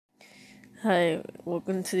Hi,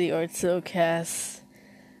 welcome to the Artsocast.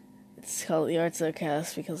 It's called the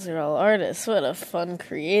Artsocast because they're all artists. What a fun,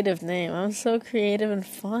 creative name. I'm so creative and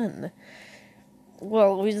fun.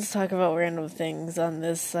 Well, we just talk about random things on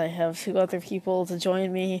this. I have two other people to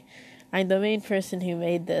join me. I'm the main person who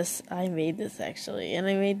made this. I made this, actually. And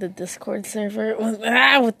I made the Discord server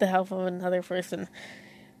with the help of another person.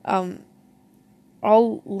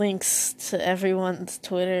 All links to everyone's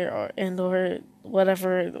Twitter or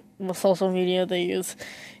whatever social media they use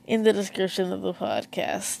in the description of the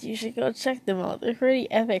podcast. You should go check them out. They're pretty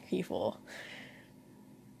epic people.